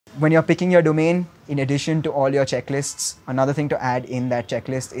When you're picking your domain, in addition to all your checklists, another thing to add in that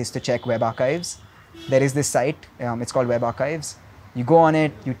checklist is to check web archives. There is this site, it's called Web Archives. You go on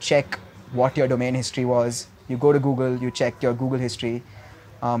it, you check what your domain history was. You go to Google, you check your Google history.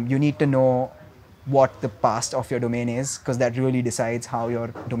 You need to know what the past of your domain is, because that really decides how your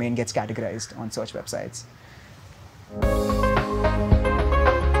domain gets categorized on search websites.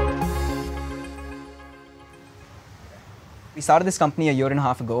 We started this company a year and a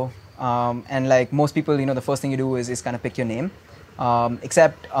half ago, and like most people, the first thing you do is kind of pick your name.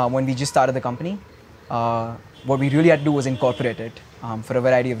 Except when we just started the company, what we really had to do was incorporate it for a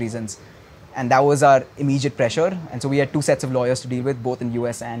variety of reasons. And that was our immediate pressure. And so we had two sets of lawyers to deal with, both in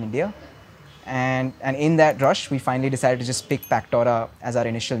US and India. And in that rush, we finally decided to just pick Pactora as our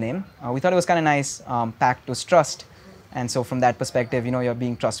initial name. We thought it was kind of nice. Pact was trust. And so from that perspective, you're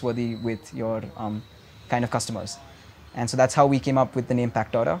being trustworthy with your kind of customers. And so that's how we came up with the name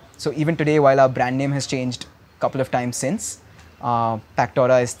Pactora. So even today, while our brand name has changed a couple of times since,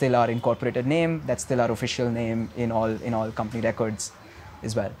 Pactora is still our incorporated name. That's still our official name in all company records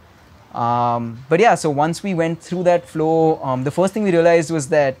as well. But yeah, so once we went through that flow, the first thing we realized was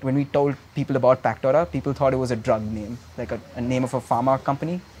that when we told people about Pactora, people thought it was a drug name, like a name of a pharma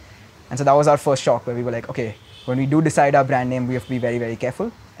company. And so that was our first shock, where we were like, okay, when we do decide our brand name, we have to be very, very careful.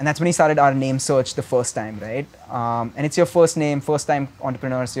 And that's when we started our name search the first time, right? And it's your first name, first time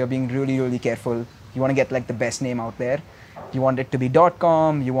entrepreneur, so you're being really, really careful. You want to get like the best name out there. You want it to be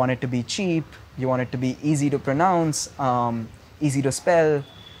 .com, you want it to be cheap, you want it to be easy to pronounce, easy to spell.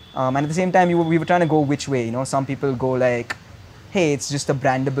 And at the same time, we were trying to go which way. Some people go like, hey, it's just a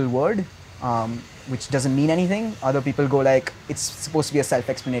brandable word, which doesn't mean anything. Other people go like, it's supposed to be a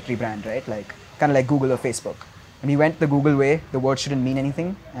self-explanatory brand, right? Like kind of like Google or Facebook. And we went the Google way. The word shouldn't mean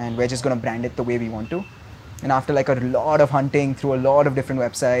anything, and we're just going to brand it the way we want to. And after like a lot of hunting through a lot of different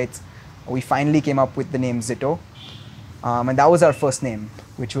websites, we finally came up with the name Zitto. And that was our first name,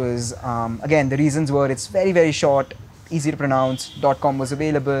 which was, again, the reasons were it's very, very short, easy to pronounce, .com was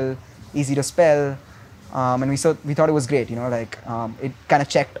available, easy to spell, and we thought it was great, it kind of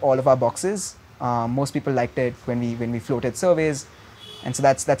checked all of our boxes. Most people liked it when we floated surveys, and so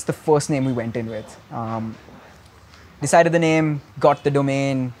that's the first name we went in with. Decided the name, got the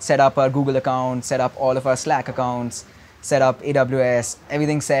domain, set up our Google account, set up all of our Slack accounts, set up AWS,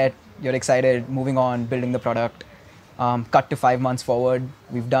 everything set, you're excited, moving on, building the product. Cut to 5 months forward,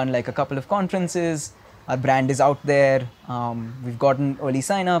 we've done like a couple of conferences, our brand is out there, we've gotten early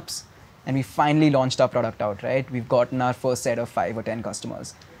signups, and we finally launched our product out, right? We've gotten our first set of 5 or 10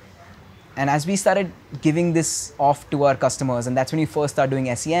 customers. And as we started giving this off to our customers, and that's when you first start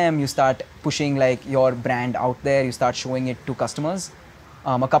doing SEM, you start pushing like your brand out there, you start showing it to customers.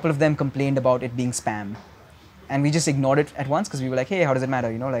 A couple of them complained about it being spam. And we just ignored it at once because we were like, hey, how does it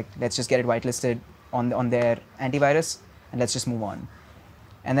matter? Let's just get it whitelisted on their antivirus and let's just move on.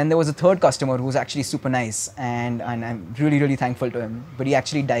 And then there was a third customer who was actually super nice, and I'm really, really thankful to him. But he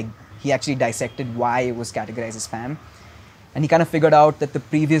actually dissected why it was categorized as spam. And he kind of figured out that the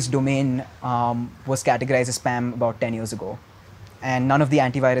previous domain was categorized as spam about 10 years ago. And none of the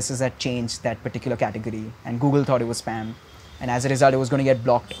antiviruses had changed that particular category. And Google thought it was spam. And as a result, it was going to get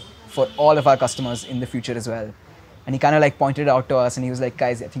blocked for all of our customers in the future as well. And he kind of like pointed it out to us, and he was like,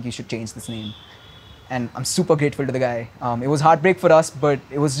 guys, I think you should change this name. And I'm super grateful to the guy. It was heartbreak for us, but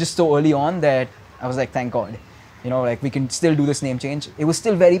it was just so early on that I was like, thank God. We can still do this name change. It was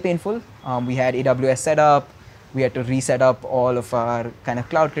still very painful. We had AWS set up. We had to reset up all of our kind of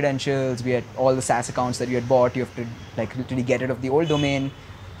cloud credentials. We had all the SaaS accounts that you had bought. You have to like literally get rid of the old domain.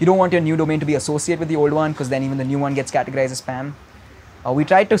 You don't want your new domain to be associated with the old one, because then even the new one gets categorized as spam. We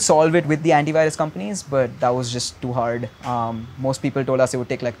tried to solve it with the antivirus companies, but that was just too hard. Most people told us it would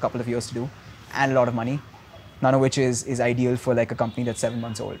take like a couple of years to do, and a lot of money, none of which is ideal for like a company that's 7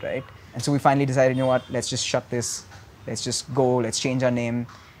 months old, right? And so we finally decided, you know what, let's just shut this. Let's just go, let's change our name.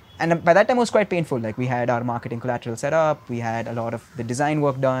 And by that time, it was quite painful. Like we had our marketing collateral set up. We had a lot of the design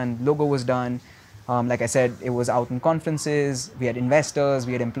work done. Logo was done. Like I said, it was out in conferences. We had investors.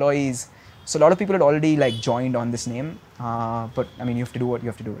 We had employees. So a lot of people had already like joined on this name. But I mean, you have to do what you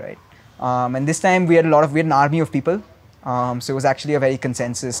have to do, right? And this time we had an army of people. So it was actually a very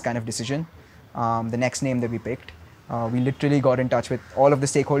consensus kind of decision. The next name that we picked. We literally got in touch with all of the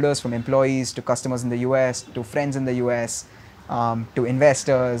stakeholders, from employees to customers in the US to friends in the US. To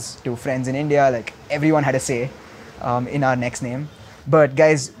investors, to friends in India, like everyone had a say in our next name. But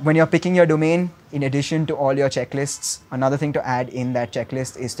guys, when you're picking your domain, in addition to all your checklists, another thing to add in that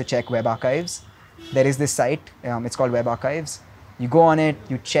checklist is to check web archives. There is this site, it's called Web Archives. You go on it,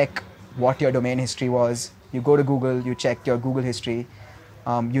 you check what your domain history was. You go to Google, you check your Google history.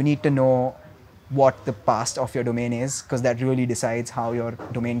 you need to know what the past of your domain is, because that really decides how your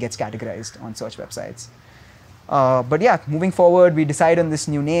domain gets categorized on search websites. But yeah, moving forward, we decide on this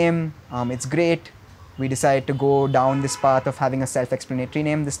new name. It's great. We decide to go down this path of having a self-explanatory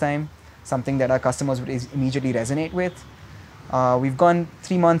name this time, something that our customers would immediately resonate with. We've gone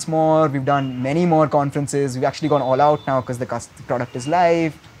 3 months more. We've done many more conferences. We've actually gone all out now because the product is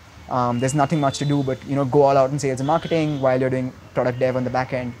live. There's nothing much to do but go all out in sales and marketing while you're doing product dev on the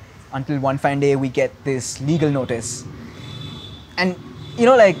back end. Until one fine day we get this legal notice, and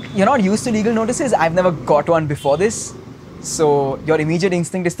you're not used to legal notices. I've never got one before this, so your immediate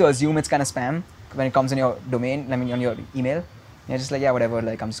instinct is to assume it's kind of spam when it comes in your domain. I mean, on your email, you're just like, yeah, whatever.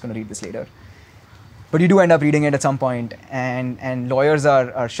 Like, I'm just gonna read this later. But you do end up reading it at some point, and lawyers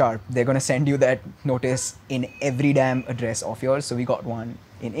are sharp. They're gonna send you that notice in every damn address of yours. So we got one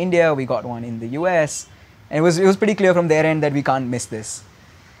in India, we got one in the US, and it was pretty clear from their end that we can't miss this.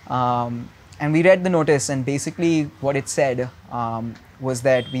 And we read the notice, and basically what it said was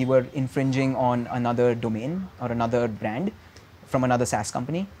that we were infringing on another domain or another brand from another SaaS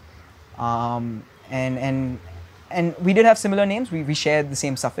company. And we did have similar names. We shared the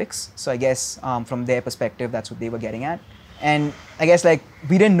same suffix. So I guess from their perspective, that's what they were getting at. And I guess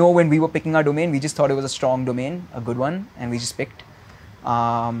we didn't know when we were picking our domain. We just thought it was a strong domain, a good one, and we just picked.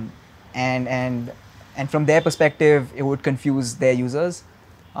 And from their perspective, it would confuse their users.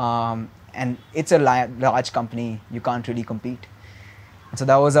 And it's a large company. You can't really compete. And so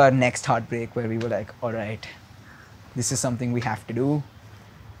that was our next heartbreak, where we were like, all right, this is something we have to do.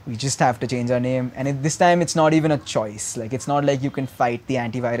 We just have to change our name. And this time it's not even a choice. It's not like you can fight the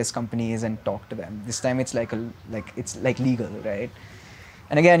antivirus companies and talk to them. This time it's it's legal, right?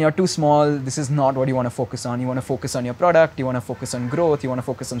 And again, you're too small. This is not what you want to focus on. You want to focus on your product. You want to focus on growth. You want to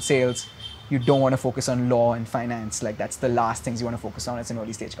focus on sales. You don't want to focus on law and finance. That's the last things you want to focus on as an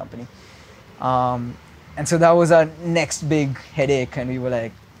early stage company. And so that was our next big headache. And we were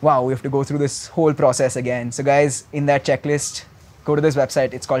like, wow, we have to go through this whole process again. So guys, in that checklist, go to this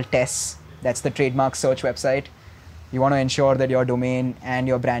website. It's called TESS. That's the trademark search website. You want to ensure that your domain and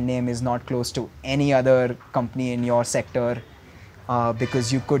your brand name is not close to any other company in your sector,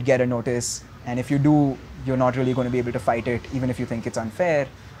 because you could get a notice. And if you do, you're not really going to be able to fight it, even if you think it's unfair,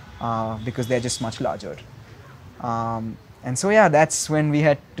 because they're just much larger. And so yeah, that's when we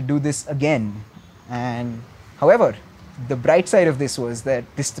had to do this again. And however, the bright side of this was that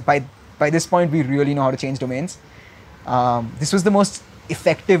by this point, we really know how to change domains. This was the most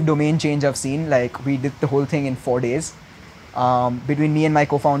effective domain change I've seen. We did the whole thing in 4 days. Between me and my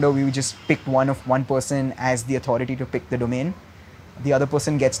co-founder, we just picked one person as the authority to pick the domain. The other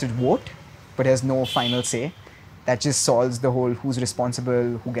person gets to vote, but has no final say. That just solves the whole who's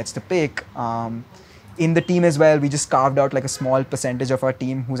responsible, who gets to pick. In the team as well, we just carved out a small percentage of our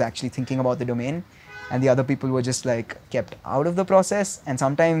team who's actually thinking about the domain, and the other people were just kept out of the process. And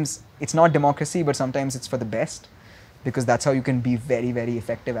sometimes it's not democracy, but sometimes it's for the best, because that's how you can be very, very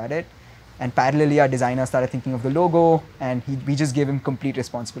effective at it. And parallelly, our designer started thinking of the logo, and we just gave him complete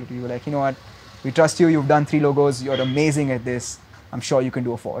responsibility. We were like, you know what, we trust you. You've done 3 logos. You're amazing at this. I'm sure you can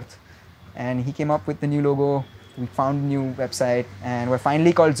do a 4th. And he came up with the new logo. We found a new website, and we're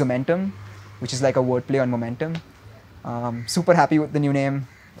finally called Zomentum, which is like a wordplay on momentum. Super happy with the new name.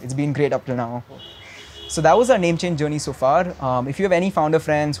 It's been great up till now. So that was our name change journey so far. If you have any founder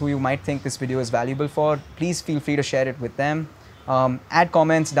friends who you might think this video is valuable for, please feel free to share it with them. Add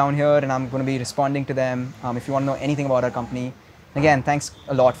comments down here, and I'm going to be responding to them if you want to know anything about our company. Again, thanks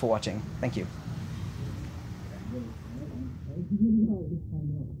a lot for watching. Thank you.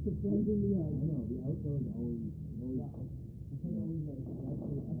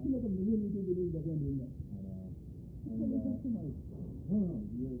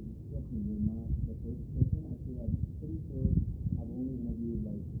 You're not the first person. Actually, I'm pretty sure I've only interviewed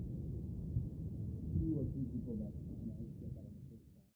 2 or 3 people that get that.